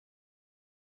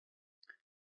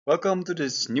Welcome to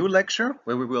this new lecture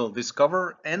where we will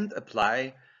discover and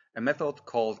apply a method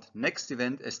called next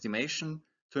event estimation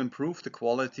to improve the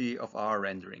quality of our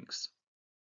renderings.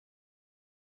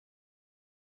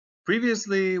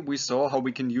 Previously, we saw how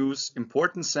we can use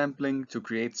importance sampling to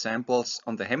create samples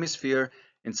on the hemisphere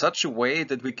in such a way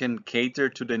that we can cater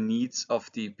to the needs of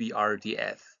the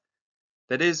BRDF.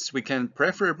 That is, we can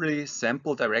preferably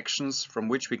sample directions from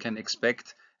which we can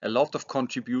expect a lot of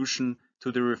contribution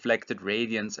to the reflected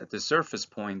radiance at the surface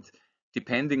point,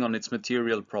 depending on its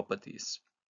material properties.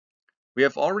 We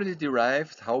have already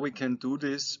derived how we can do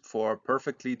this for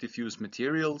perfectly diffuse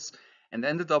materials and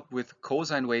ended up with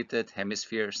cosine-weighted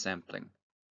hemisphere sampling.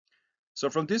 So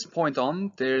from this point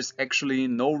on, there's actually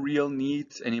no real need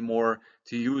anymore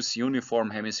to use uniform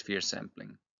hemisphere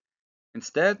sampling.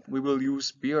 Instead, we will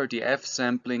use BRDF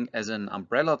sampling as an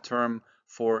umbrella term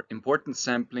for importance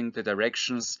sampling the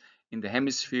directions in the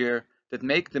hemisphere that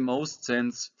make the most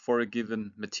sense for a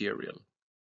given material.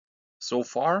 So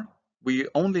far, we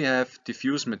only have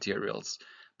diffuse materials,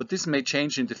 but this may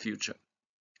change in the future.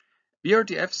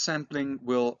 BRDF sampling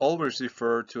will always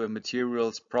refer to a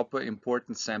material's proper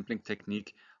importance sampling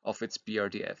technique of its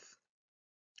BRDF.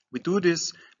 We do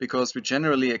this because we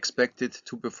generally expect it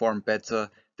to perform better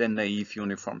than naive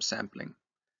uniform sampling.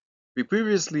 We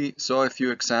previously saw a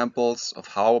few examples of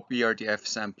how BRDF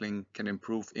sampling can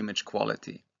improve image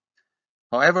quality.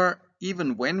 However,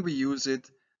 even when we use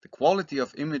it, the quality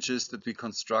of images that we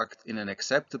construct in an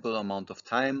acceptable amount of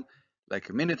time, like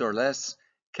a minute or less,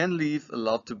 can leave a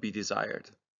lot to be desired.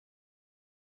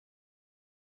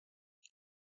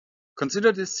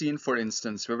 Consider this scene, for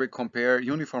instance, where we compare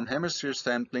uniform hemisphere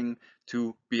sampling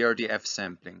to BRDF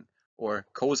sampling, or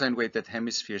cosine-weighted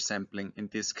hemisphere sampling in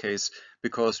this case,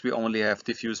 because we only have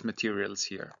diffuse materials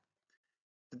here.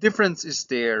 The difference is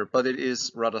there, but it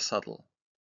is rather subtle.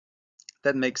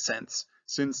 That makes sense,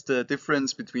 since the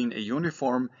difference between a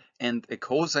uniform and a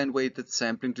cosine-weighted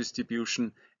sampling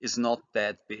distribution is not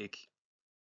that big.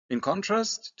 In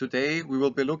contrast, today we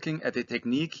will be looking at a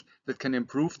technique that can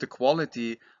improve the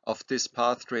quality of this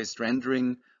path traced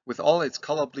rendering with all its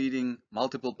color bleeding,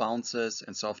 multiple bounces,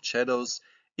 and soft shadows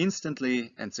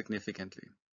instantly and significantly.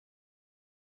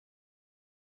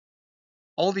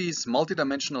 All these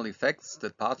multidimensional effects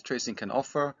that path tracing can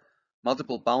offer,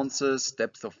 multiple bounces,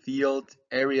 depth of field,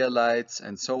 area lights,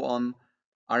 and so on,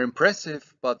 are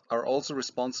impressive but are also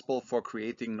responsible for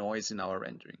creating noise in our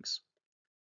renderings.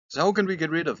 So how can we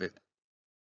get rid of it?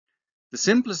 The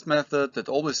simplest method that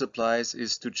always applies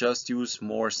is to just use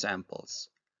more samples.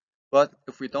 But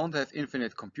if we don't have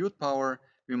infinite compute power,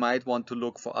 we might want to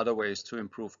look for other ways to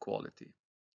improve quality.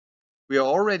 We are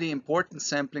already importance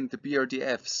sampling the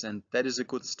BRDFs, and that is a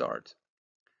good start.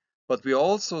 But we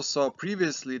also saw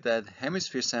previously that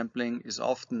hemisphere sampling is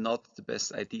often not the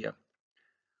best idea.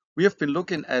 We have been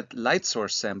looking at light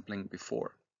source sampling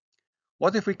before.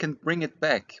 What if we can bring it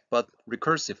back, but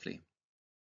recursively?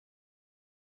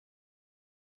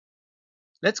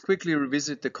 Let's quickly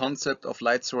revisit the concept of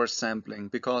light source sampling,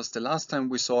 because the last time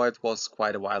we saw it was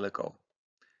quite a while ago.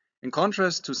 In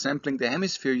contrast to sampling the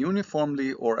hemisphere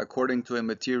uniformly or according to a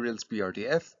material's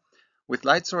BRDF, with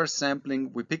light source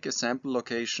sampling we pick a sample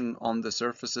location on the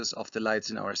surfaces of the lights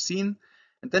in our scene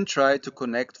and then try to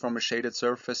connect from a shaded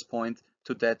surface point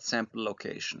to that sample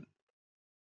location.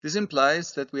 This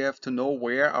implies that we have to know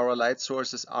where our light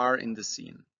sources are in the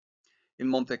scene. In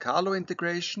Monte Carlo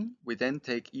integration, we then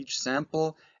take each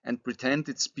sample and pretend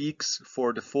it speaks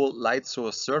for the full light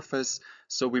source surface,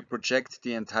 so we project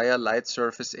the entire light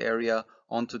surface area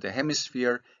onto the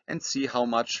hemisphere and see how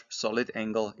much solid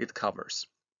angle it covers.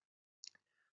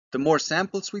 The more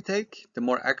samples we take, the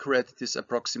more accurate this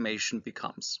approximation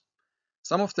becomes.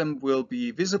 Some of them will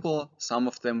be visible, some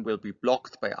of them will be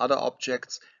blocked by other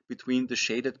objects between the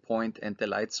shaded point and the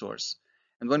light source.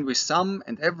 And when we sum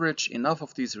and average enough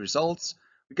of these results,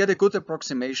 we get a good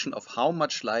approximation of how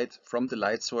much light from the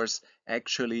light source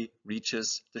actually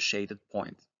reaches the shaded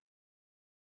point.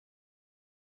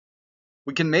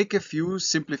 We can make a few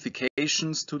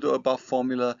simplifications to the above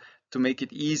formula to make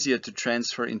it easier to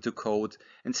transfer into code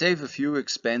and save a few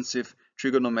expensive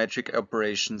trigonometric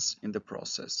operations in the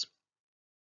process.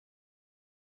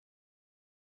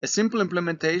 A simple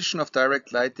implementation of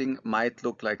direct lighting might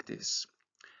look like this.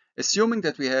 Assuming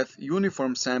that we have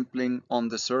uniform sampling on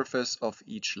the surface of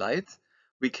each light,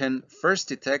 we can first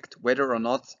detect whether or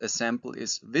not a sample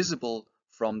is visible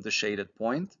from the shaded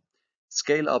point,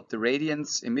 scale up the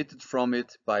radiance emitted from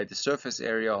it by the surface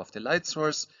area of the light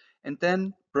source, and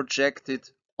then project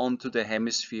it onto the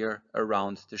hemisphere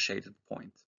around the shaded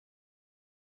point.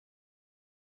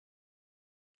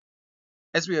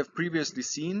 As we have previously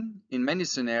seen, in many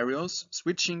scenarios,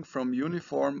 switching from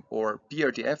uniform or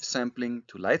BRDF sampling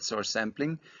to light source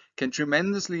sampling can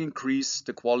tremendously increase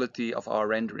the quality of our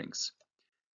renderings.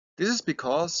 This is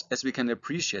because, as we can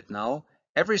appreciate now,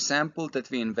 every sample that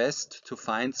we invest to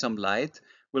find some light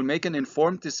will make an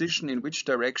informed decision in which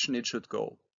direction it should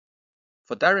go.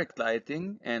 For direct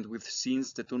lighting, and with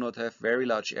scenes that do not have very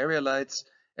large area lights,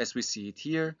 as we see it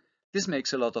here, this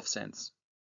makes a lot of sense.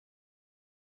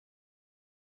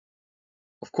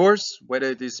 Of course, whether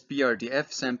it is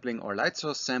BRDF sampling or light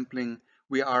source sampling,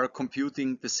 we are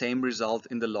computing the same result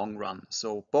in the long run,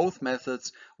 so both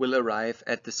methods will arrive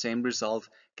at the same result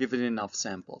given enough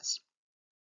samples.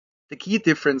 The key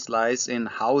difference lies in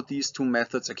how these two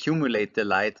methods accumulate the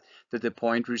light that the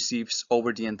point receives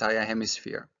over the entire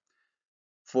hemisphere.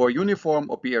 For uniform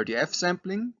or BRDF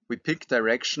sampling, we pick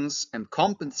directions and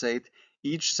compensate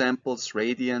each sample's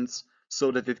radiance so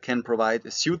that it can provide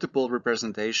a suitable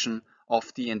representation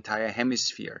of the entire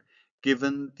hemisphere,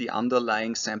 given the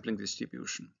underlying sampling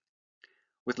distribution.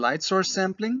 With light source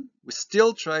sampling, we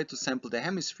still try to sample the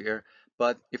hemisphere,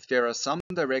 but if there are some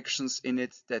directions in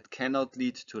it that cannot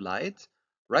lead to light,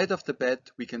 right off the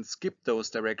bat we can skip those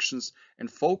directions and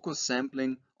focus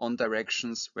sampling on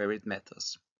directions where it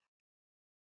matters.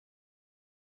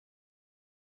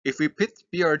 If we pit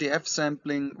BRDF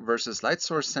sampling versus light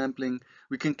source sampling,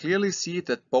 we can clearly see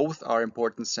that both are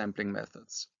important sampling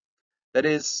methods. That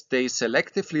is, they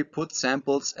selectively put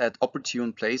samples at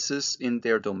opportune places in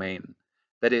their domain.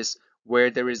 That is, where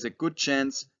there is a good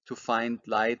chance to find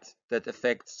light that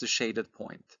affects the shaded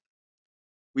point.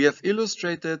 We have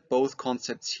illustrated both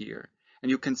concepts here, and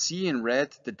you can see in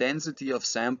red the density of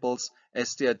samples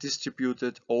as they are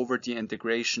distributed over the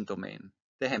integration domain,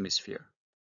 the hemisphere.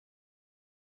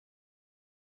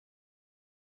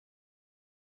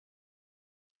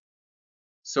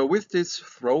 So with this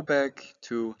throwback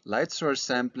to light source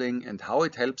sampling and how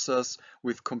it helps us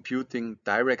with computing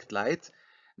direct light,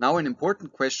 now an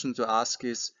important question to ask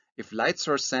is if light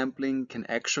source sampling can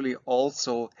actually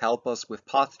also help us with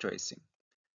path tracing.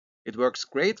 It works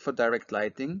great for direct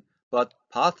lighting, but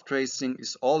path tracing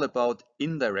is all about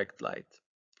indirect light.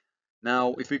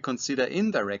 Now, if we consider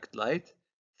indirect light,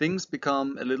 things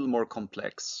become a little more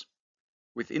complex.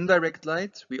 With indirect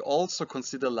light, we also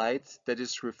consider light that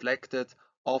is reflected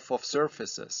off of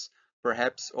surfaces,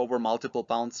 perhaps over multiple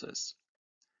bounces.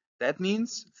 That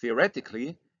means,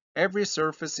 theoretically, every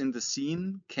surface in the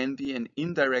scene can be an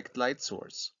indirect light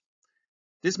source.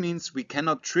 This means we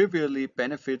cannot trivially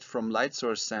benefit from light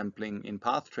source sampling in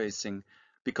path tracing,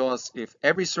 because if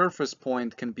every surface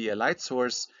point can be a light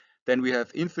source, then we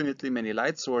have infinitely many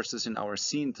light sources in our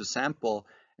scene to sample,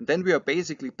 and then we are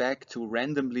basically back to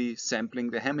randomly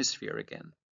sampling the hemisphere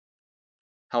again.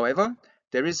 However,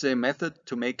 there is a method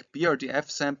to make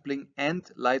BRDF sampling and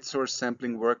light source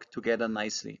sampling work together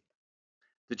nicely.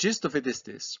 The gist of it is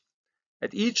this.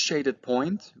 At each shaded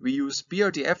point, we use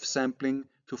BRDF sampling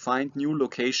to find new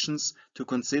locations to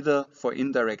consider for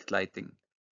indirect lighting.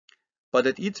 But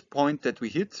at each point that we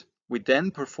hit, we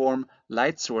then perform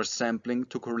light source sampling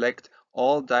to collect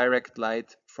all direct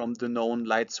light from the known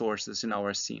light sources in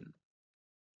our scene.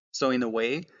 So in a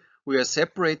way, we are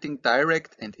separating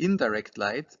direct and indirect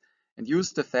light and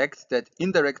use the fact that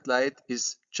indirect light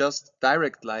is just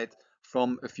direct light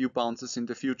from a few bounces in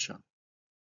the future.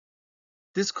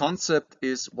 This concept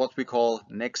is what we call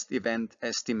next event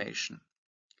estimation.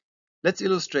 Let's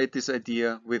illustrate this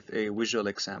idea with a visual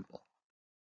example.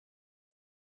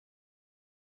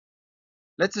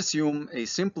 Let's assume a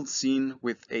simple scene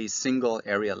with a single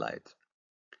area light.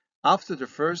 After the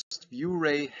first view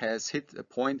ray has hit a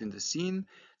point in the scene,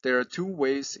 there are two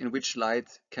ways in which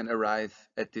light can arrive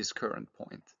at this current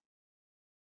point.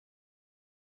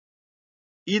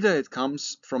 Either it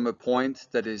comes from a point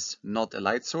that is not a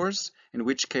light source, in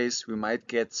which case we might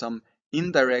get some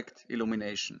indirect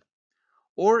illumination,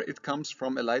 or it comes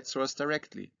from a light source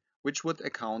directly, which would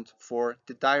account for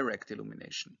the direct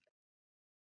illumination.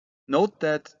 Note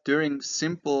that during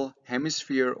simple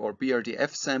hemisphere or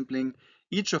BRDF sampling,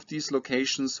 each of these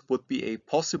locations would be a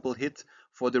possible hit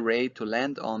for the ray to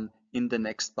land on in the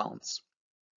next bounce.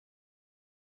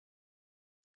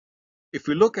 If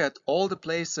we look at all the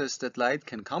places that light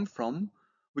can come from,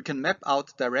 we can map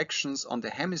out directions on the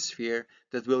hemisphere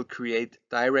that will create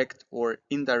direct or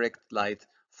indirect light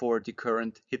for the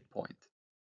current hit point.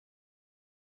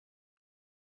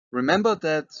 Remember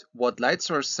that what light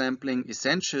source sampling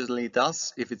essentially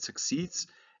does, if it succeeds,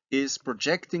 is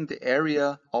projecting the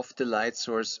area of the light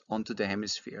source onto the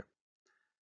hemisphere.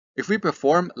 If we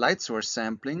perform light source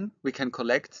sampling, we can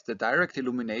collect the direct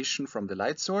illumination from the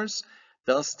light source,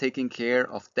 thus taking care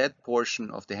of that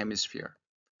portion of the hemisphere.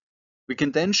 We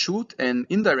can then shoot an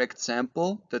indirect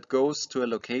sample that goes to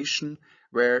a location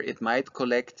where it might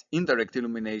collect indirect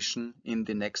illumination in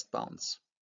the next bounce.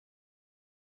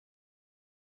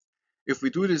 If we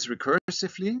do this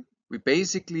recursively, we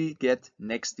basically get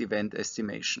next event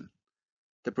estimation.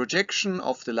 The projection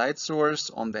of the light source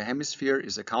on the hemisphere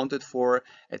is accounted for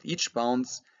at each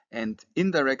bounce, and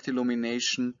indirect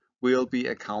illumination will be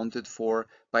accounted for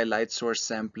by light source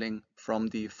sampling from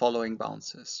the following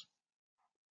bounces.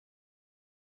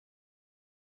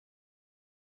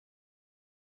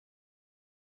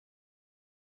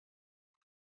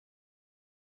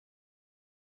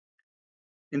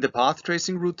 In the path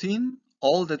tracing routine,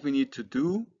 all that we need to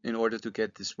do in order to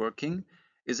get this working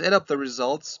is add up the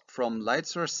results from light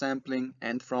source sampling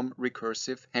and from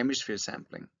recursive hemisphere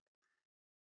sampling.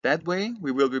 That way,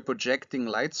 we will be projecting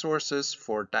light sources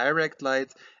for direct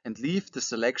light and leave the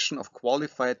selection of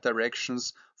qualified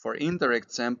directions for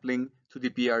indirect sampling to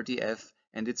the BRDF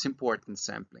and its importance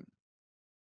sampling.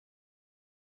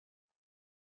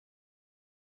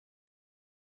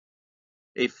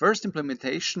 A first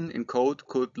implementation in code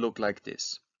could look like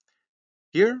this.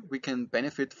 Here we can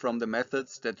benefit from the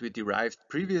methods that we derived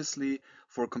previously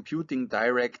for computing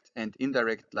direct and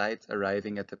indirect light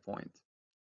arriving at the point.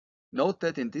 Note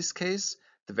that in this case,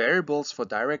 the variables for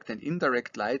direct and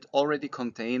indirect light already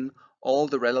contain all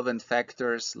the relevant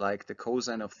factors like the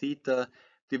cosine of theta,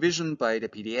 division by the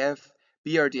PDF,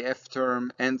 BRDF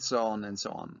term, and so on and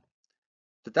so on.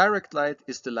 The direct light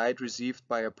is the light received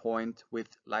by a point with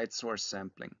light source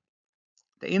sampling.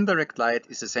 The indirect light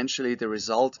is essentially the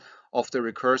result of the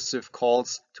recursive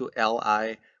calls to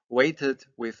Li weighted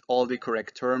with all the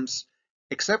correct terms,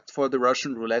 except for the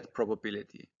Russian roulette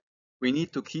probability. We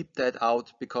need to keep that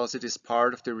out because it is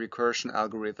part of the recursion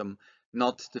algorithm,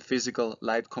 not the physical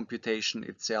light computation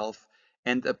itself,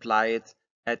 and apply it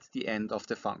at the end of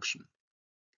the function.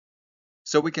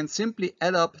 So we can simply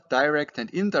add up direct and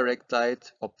indirect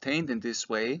light obtained in this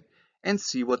way and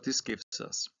see what this gives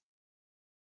us.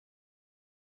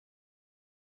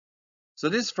 So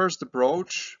this first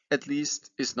approach, at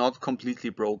least, is not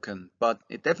completely broken, but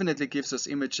it definitely gives us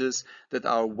images that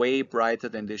are way brighter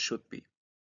than they should be.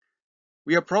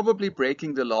 We are probably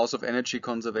breaking the laws of energy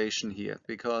conservation here,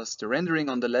 because the rendering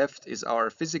on the left is our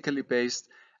physically based,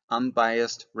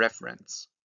 unbiased reference.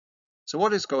 So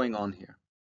what is going on here?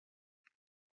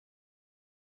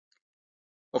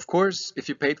 Of course, if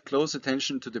you paid close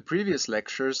attention to the previous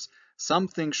lectures,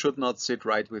 something should not sit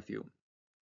right with you.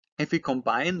 If we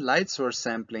combine light source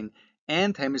sampling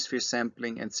and hemisphere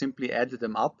sampling and simply add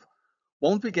them up,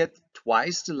 won't we get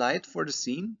twice the light for the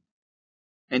scene?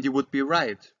 And you would be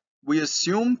right. We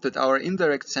assumed that our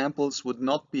indirect samples would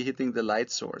not be hitting the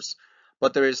light source,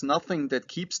 but there is nothing that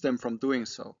keeps them from doing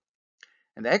so.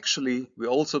 And actually, we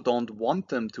also don't want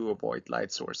them to avoid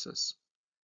light sources.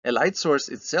 A light source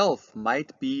itself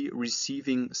might be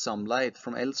receiving some light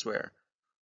from elsewhere.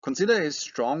 Consider a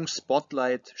strong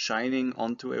spotlight shining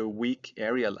onto a weak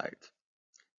area light.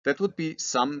 That would be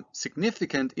some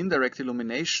significant indirect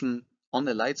illumination on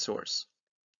a light source.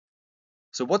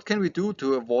 So what can we do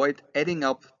to avoid adding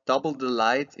up double the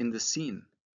light in the scene?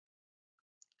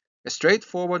 A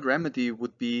straightforward remedy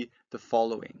would be the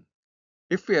following.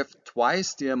 If we have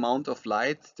twice the amount of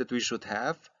light that we should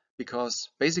have, because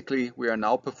basically we are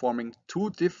now performing two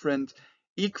different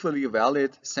equally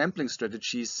valid sampling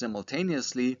strategies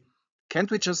simultaneously,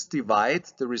 can't we just divide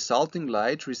the resulting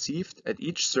light received at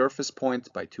each surface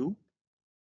point by 2?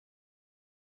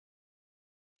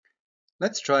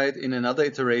 Let's try it in another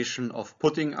iteration of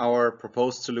putting our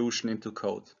proposed solution into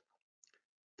code.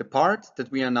 The part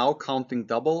that we are now counting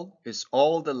double is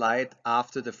all the light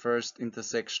after the first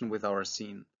intersection with our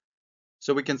scene.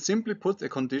 So we can simply put a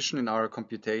condition in our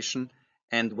computation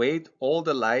and weight all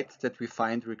the light that we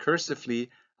find recursively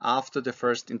after the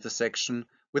first intersection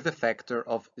with a factor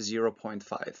of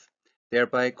 0.5,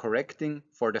 thereby correcting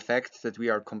for the fact that we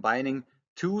are combining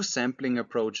two sampling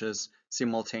approaches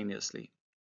simultaneously.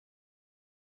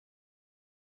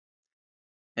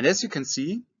 And as you can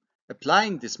see,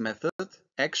 applying this method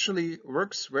actually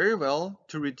works very well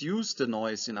to reduce the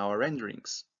noise in our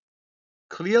renderings.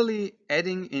 Clearly,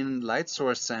 adding in light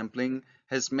source sampling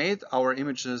has made our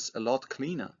images a lot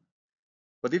cleaner.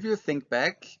 But if you think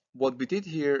back, what we did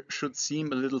here should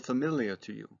seem a little familiar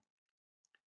to you.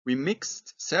 We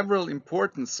mixed several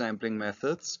importance sampling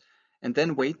methods and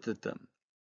then weighted them.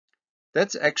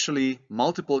 That's actually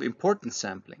multiple importance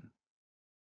sampling.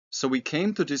 So we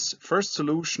came to this first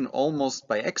solution almost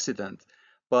by accident,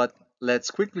 but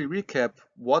let's quickly recap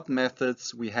what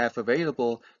methods we have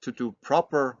available to do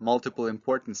proper multiple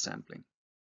importance sampling.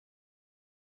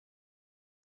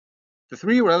 The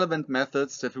three relevant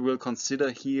methods that we will consider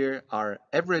here are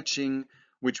averaging,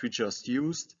 which we just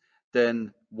used,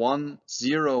 then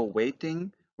 1-0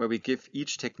 weighting, where we give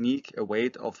each technique a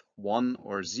weight of 1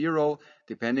 or 0,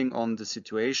 depending on the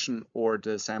situation or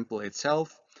the sample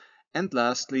itself, and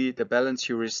lastly, the balance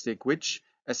heuristic, which,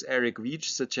 as Eric Weech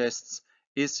suggests,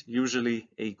 is usually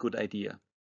a good idea.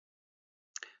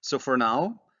 So for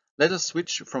now, let us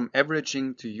switch from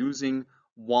averaging to using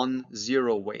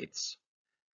 1-0 weights.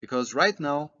 Because right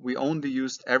now we only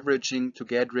used averaging to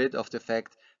get rid of the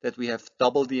fact that we have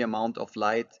double the amount of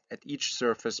light at each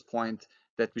surface point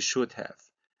that we should have,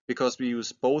 because we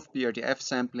use both BRDF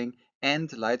sampling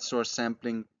and light source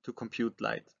sampling to compute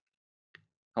light.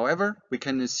 However, we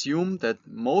can assume that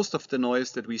most of the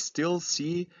noise that we still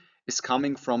see is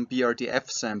coming from BRDF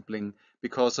sampling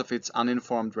because of its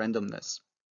uninformed randomness.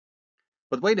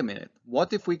 But wait a minute,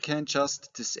 what if we can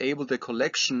just disable the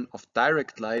collection of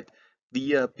direct light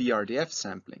via BRDF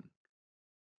sampling?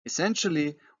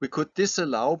 Essentially, we could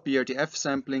disallow BRDF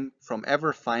sampling from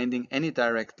ever finding any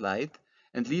direct light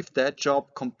and leave that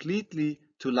job completely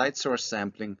to light source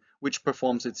sampling, which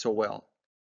performs it so well.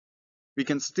 We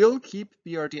can still keep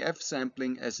BRDF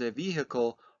sampling as a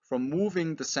vehicle for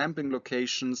moving the sampling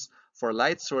locations for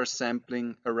light source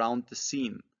sampling around the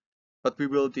scene, but we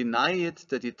will deny it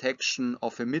the detection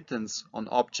of emittance on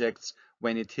objects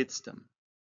when it hits them.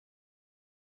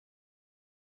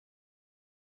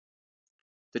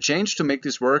 The change to make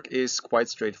this work is quite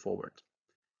straightforward.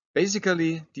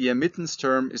 Basically, the emittance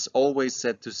term is always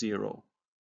set to 0.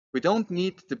 We don't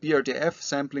need the BRDF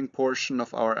sampling portion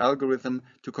of our algorithm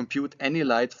to compute any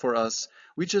light for us,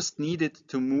 we just need it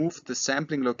to move the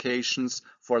sampling locations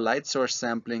for light source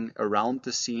sampling around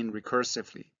the scene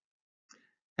recursively.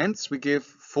 Hence, we give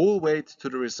full weight to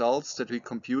the results that we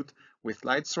compute with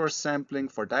light source sampling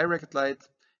for direct light,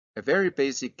 a very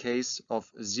basic case of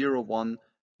 0-1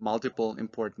 multiple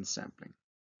importance sampling.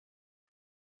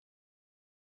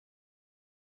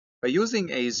 By using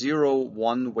a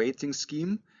 0-1 weighting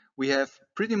scheme, we have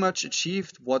pretty much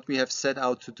achieved what we have set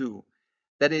out to do.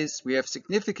 That is, we have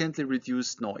significantly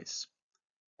reduced noise.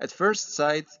 At first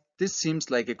sight, this seems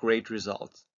like a great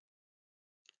result.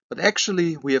 But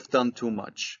actually, we have done too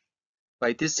much.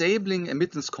 By disabling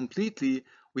emittance completely,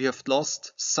 we have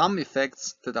lost some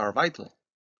effects that are vital.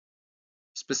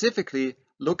 Specifically,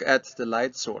 look at the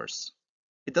light source.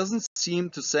 It doesn't seem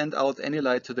to send out any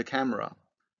light to the camera,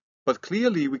 but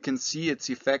clearly we can see its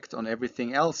effect on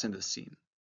everything else in the scene.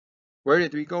 Where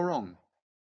did we go wrong?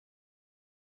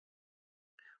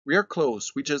 We are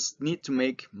close, we just need to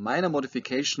make minor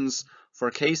modifications for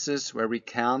cases where we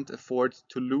can't afford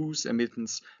to lose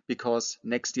emittance because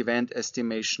next event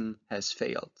estimation has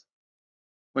failed.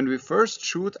 When we first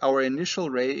shoot our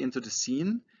initial ray into the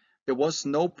scene, there was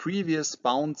no previous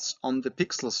bounce on the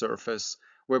pixel surface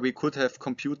where we could have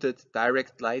computed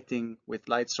direct lighting with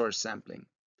light source sampling.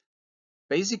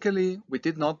 Basically, we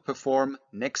did not perform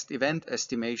next event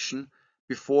estimation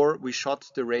before we shot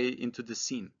the ray into the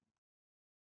scene.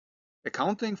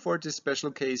 Accounting for this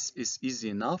special case is easy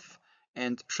enough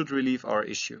and should relieve our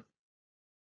issue.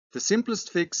 The simplest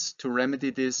fix to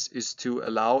remedy this is to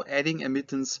allow adding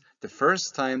emittance the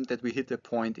first time that we hit a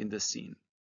point in the scene.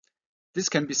 This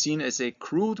can be seen as a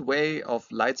crude way of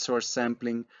light source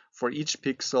sampling for each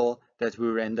pixel that we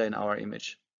render in our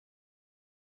image.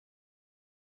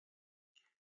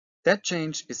 That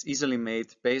change is easily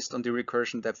made based on the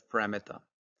recursion depth parameter.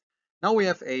 Now we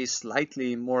have a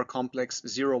slightly more complex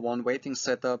 0-1 weighting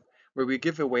setup where we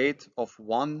give a weight of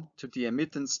 1 to the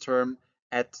emittance term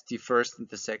at the first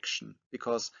intersection,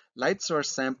 because light source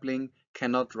sampling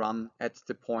cannot run at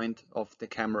the point of the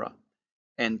camera,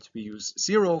 and we use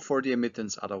 0 for the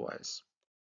emittance otherwise.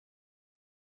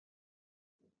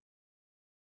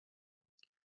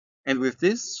 And with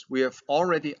this, we have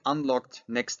already unlocked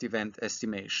next event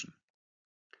estimation.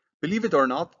 Believe it or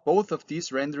not, both of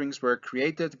these renderings were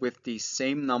created with the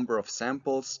same number of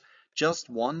samples, just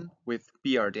one with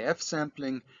BRDF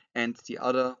sampling and the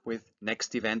other with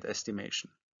next event estimation.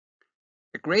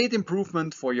 A great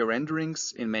improvement for your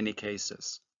renderings in many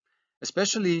cases.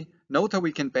 Especially note how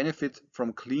we can benefit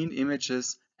from clean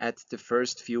images at the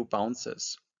first few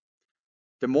bounces.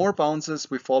 The more bounces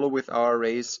we follow with our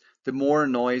arrays, the more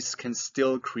noise can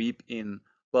still creep in,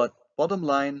 but bottom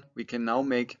line, we can now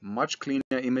make much cleaner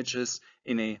images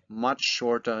in a much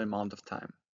shorter amount of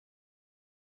time.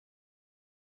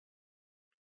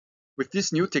 With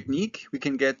this new technique, we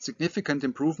can get significant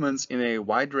improvements in a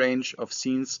wide range of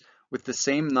scenes with the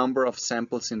same number of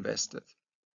samples invested.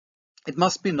 It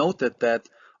must be noted that,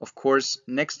 of course,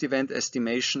 next event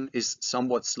estimation is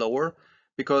somewhat slower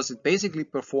because it basically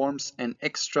performs an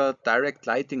extra direct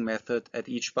lighting method at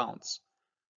each bounce.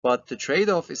 But the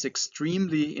trade-off is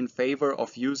extremely in favor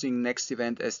of using next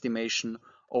event estimation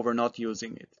over not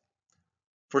using it.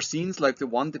 For scenes like the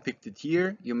one depicted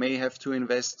here, you may have to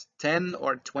invest 10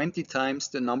 or 20 times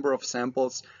the number of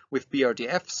samples with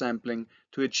BRDF sampling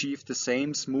to achieve the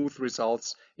same smooth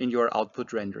results in your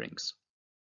output renderings.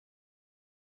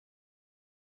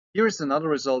 Here is another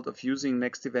result of using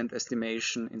next event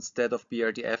estimation instead of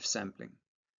BRDF sampling.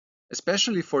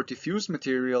 Especially for diffuse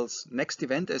materials, next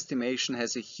event estimation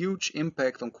has a huge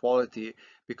impact on quality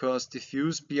because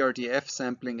diffuse BRDF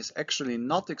sampling is actually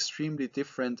not extremely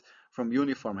different from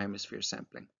uniform hemisphere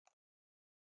sampling.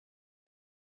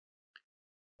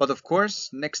 But of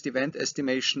course, next event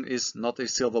estimation is not a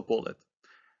silver bullet.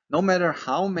 No matter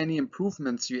how many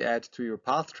improvements you add to your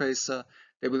path tracer,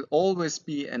 there will always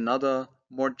be another,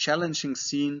 more challenging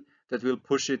scene that will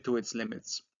push it to its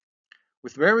limits.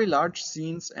 With very large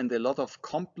scenes and a lot of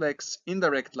complex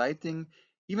indirect lighting,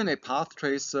 even a path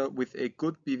tracer with a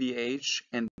good BVH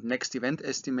and next event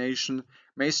estimation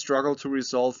may struggle to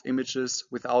resolve images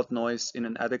without noise in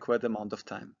an adequate amount of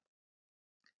time.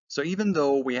 So even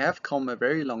though we have come a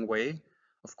very long way,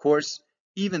 of course,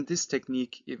 even this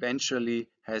technique eventually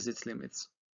has its limits.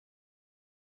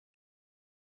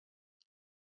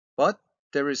 But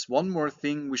there is one more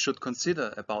thing we should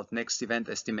consider about next event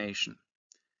estimation.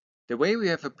 The way we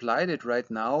have applied it right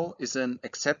now is an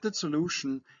accepted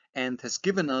solution and has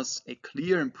given us a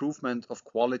clear improvement of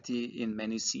quality in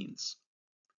many scenes.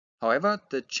 However,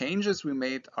 the changes we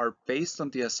made are based on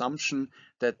the assumption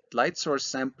that light source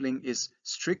sampling is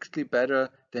strictly better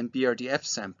than BRDF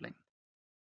sampling.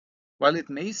 While it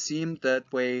may seem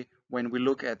that way when we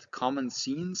look at common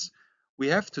scenes, we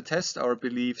have to test our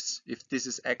beliefs if this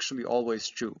is actually always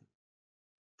true.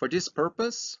 For this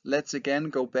purpose, let's again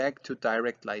go back to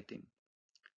direct lighting.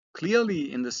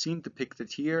 Clearly, in the scene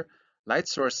depicted here, light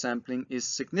source sampling is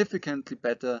significantly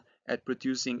better at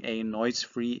producing a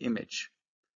noise-free image.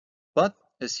 But,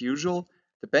 as usual,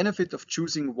 the benefit of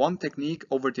choosing one technique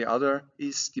over the other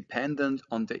is dependent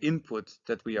on the input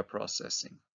that we are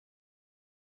processing.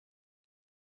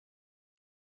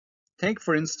 Take,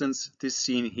 for instance, this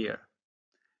scene here.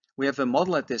 We have a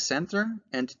model at the center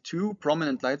and two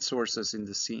prominent light sources in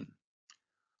the scene.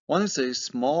 One is a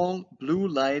small blue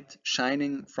light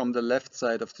shining from the left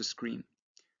side of the screen.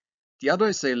 The other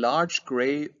is a large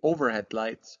gray overhead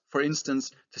light, for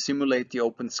instance, to simulate the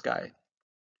open sky.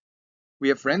 We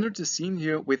have rendered the scene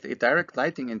here with a direct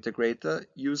lighting integrator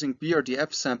using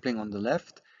BRDF sampling on the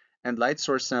left and light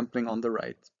source sampling on the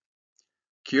right.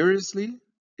 Curiously,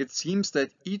 it seems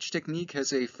that each technique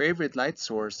has a favorite light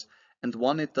source and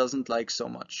one it doesn't like so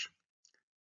much.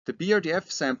 The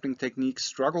BRDF sampling technique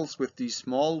struggles with the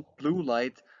small blue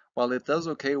light while it does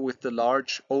okay with the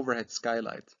large overhead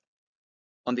skylight.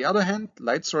 On the other hand,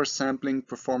 light source sampling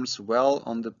performs well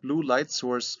on the blue light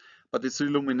source, but its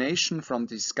illumination from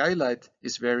the skylight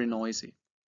is very noisy.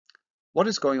 What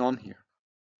is going on here?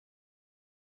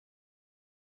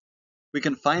 We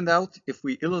can find out if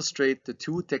we illustrate the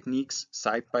two techniques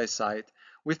side by side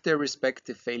with their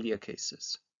respective failure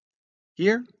cases.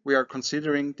 Here, we are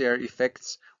considering their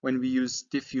effects when we use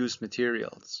diffuse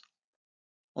materials.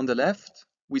 On the left,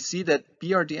 we see that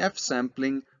BRDF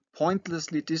sampling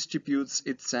pointlessly distributes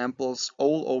its samples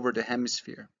all over the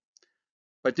hemisphere.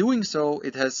 By doing so,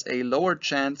 it has a lower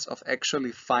chance of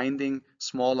actually finding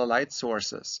smaller light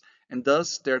sources, and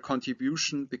thus their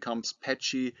contribution becomes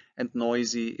patchy and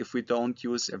noisy if we don't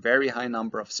use a very high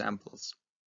number of samples.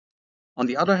 On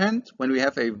the other hand, when we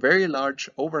have a very large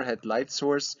overhead light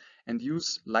source and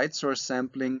use light source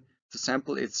sampling to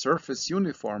sample its surface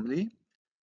uniformly,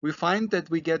 we find that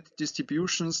we get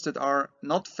distributions that are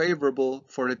not favorable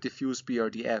for the diffuse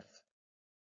BRDF.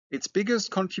 Its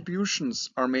biggest contributions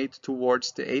are made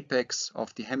towards the apex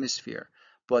of the hemisphere,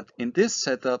 but in this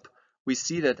setup, we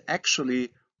see that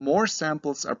actually more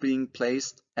samples are being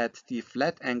placed at the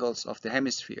flat angles of the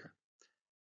hemisphere.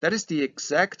 That is the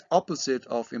exact opposite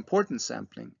of importance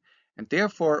sampling, and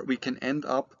therefore we can end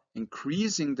up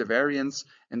increasing the variance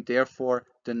and therefore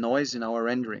the noise in our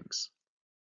renderings.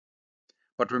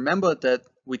 But remember that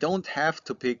we don't have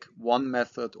to pick one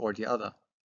method or the other.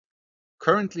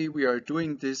 Currently, we are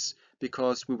doing this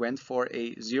because we went for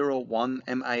a 0-1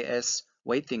 MIS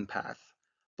weighting path,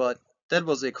 but that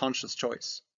was a conscious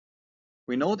choice.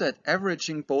 We know that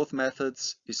averaging both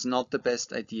methods is not the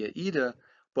best idea either,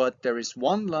 but there is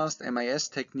one last MIS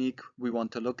technique we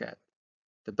want to look at,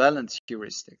 the balance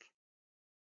heuristic.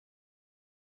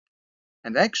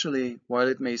 And actually, while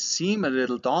it may seem a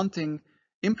little daunting,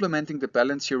 implementing the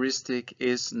balance heuristic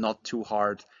is not too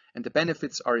hard, and the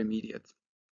benefits are immediate.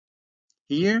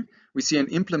 Here we see an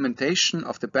implementation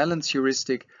of the balance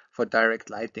heuristic for direct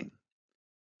lighting.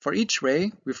 For each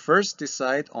ray, we first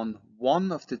decide on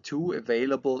one of the two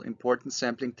available importance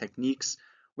sampling techniques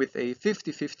with a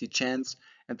 50-50 chance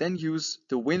and then use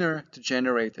the winner to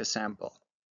generate a sample.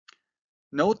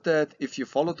 Note that if you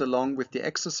followed along with the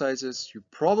exercises, you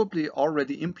probably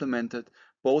already implemented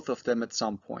both of them at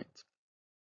some point.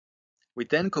 We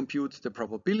then compute the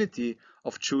probability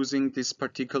of choosing this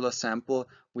particular sample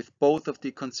with both of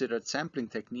the considered sampling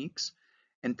techniques,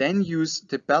 and then use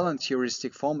the balance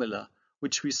heuristic formula,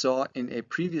 which we saw in a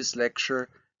previous lecture,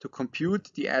 to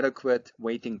compute the adequate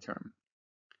weighting term.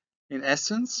 In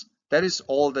essence, that is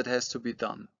all that has to be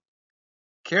done.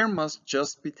 Care must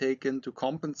just be taken to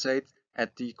compensate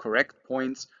at the correct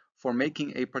points for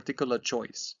making a particular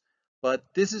choice, but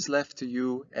this is left to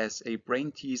you as a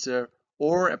brain teaser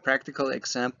or a practical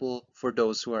example for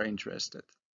those who are interested.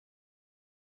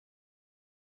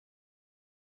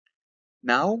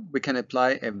 Now we can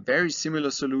apply a very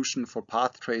similar solution for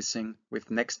path tracing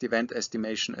with next event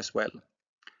estimation as well.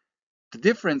 The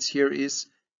difference here is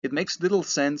it makes little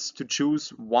sense to choose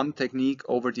one technique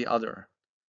over the other.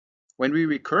 When we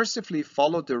recursively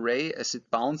follow the ray as it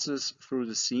bounces through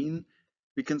the scene,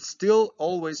 we can still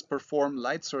always perform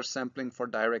light source sampling for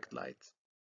direct light.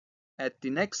 At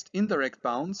the next indirect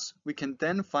bounce, we can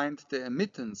then find the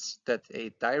emittance that a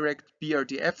direct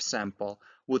BRDF sample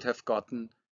would have gotten,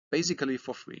 basically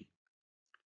for free.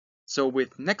 So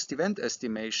with next event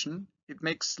estimation, it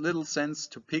makes little sense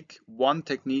to pick one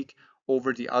technique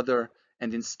over the other,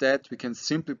 and instead we can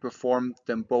simply perform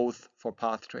them both for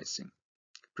path tracing,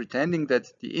 pretending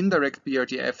that the indirect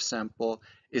BRDF sample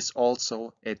is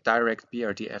also a direct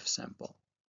BRDF sample.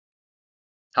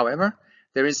 However,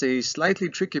 there is a slightly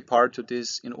tricky part to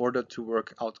this in order to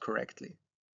work out correctly.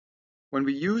 When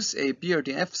we use a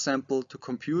BRDF sample to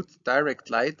compute direct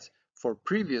light for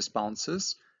previous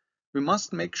bounces, we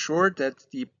must make sure that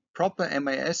the proper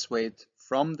MIS weight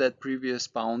from that previous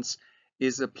bounce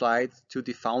is applied to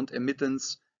the found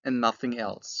emittance and nothing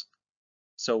else.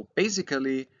 So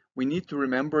basically, we need to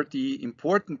remember the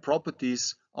important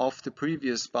properties of the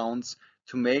previous bounce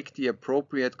to make the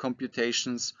appropriate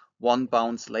computations one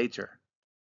bounce later.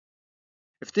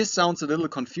 If this sounds a little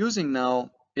confusing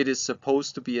now, it is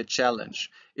supposed to be a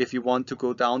challenge if you want to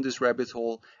go down this rabbit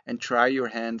hole and try your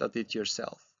hand at it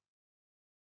yourself.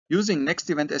 Using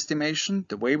next event estimation,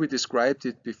 the way we described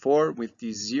it before with the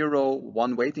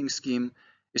 0-1 weighting scheme,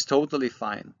 is totally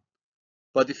fine.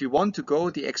 But if you want to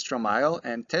go the extra mile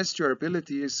and test your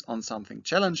abilities on something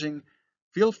challenging,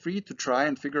 feel free to try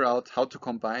and figure out how to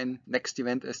combine next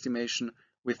event estimation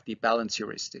with the balance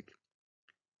heuristic.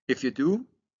 If you do,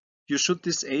 you should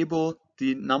disable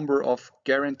the number of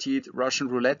guaranteed Russian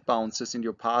roulette bounces in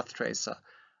your path tracer.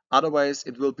 Otherwise,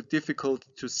 it will be difficult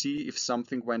to see if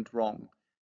something went wrong,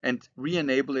 and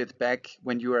re-enable it back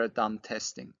when you are done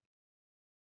testing.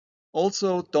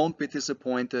 Also, don't be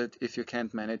disappointed if you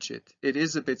can't manage it. It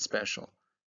is a bit special.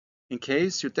 In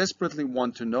case you desperately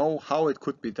want to know how it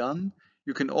could be done,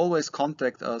 you can always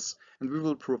contact us and we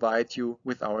will provide you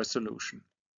with our solution.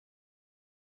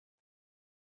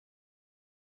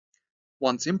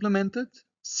 Once implemented,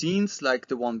 scenes like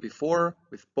the one before,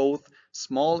 with both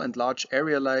small and large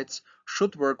area lights,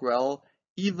 should work well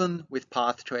even with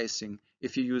path tracing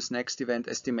if you use next event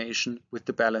estimation with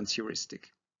the balance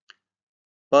heuristic.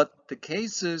 But the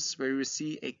cases where you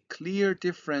see a clear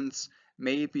difference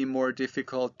may be more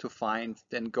difficult to find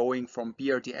than going from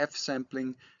BRDF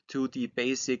sampling to the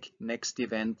basic next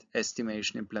event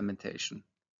estimation implementation.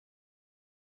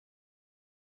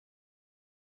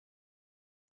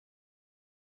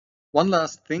 One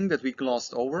last thing that we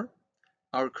glossed over,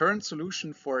 our current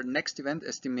solution for next event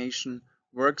estimation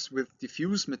works with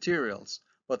diffuse materials,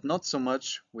 but not so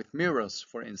much with mirrors,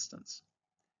 for instance.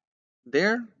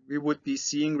 There, we would be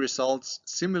seeing results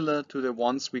similar to the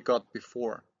ones we got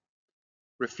before.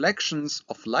 Reflections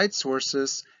of light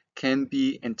sources can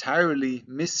be entirely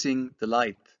missing the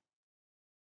light.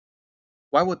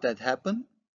 Why would that happen?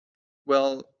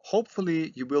 Well,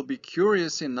 hopefully you will be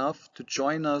curious enough to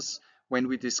join us when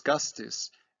we discuss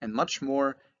this and much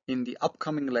more in the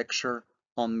upcoming lecture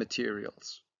on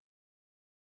materials.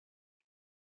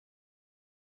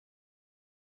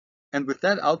 And with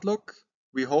that outlook,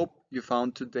 we hope you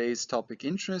found today's topic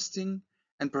interesting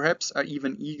and perhaps are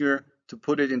even eager to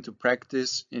put it into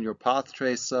practice in your path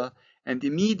tracer and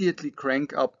immediately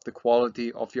crank up the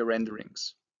quality of your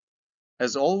renderings.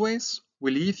 As always,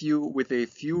 we leave you with a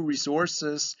few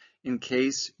resources in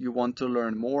case you want to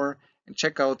learn more and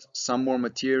check out some more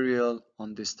material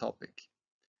on this topic.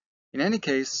 In any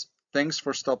case, thanks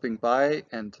for stopping by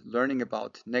and learning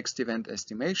about next event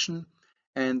estimation,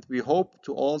 and we hope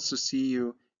to also see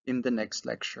you in the next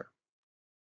lecture.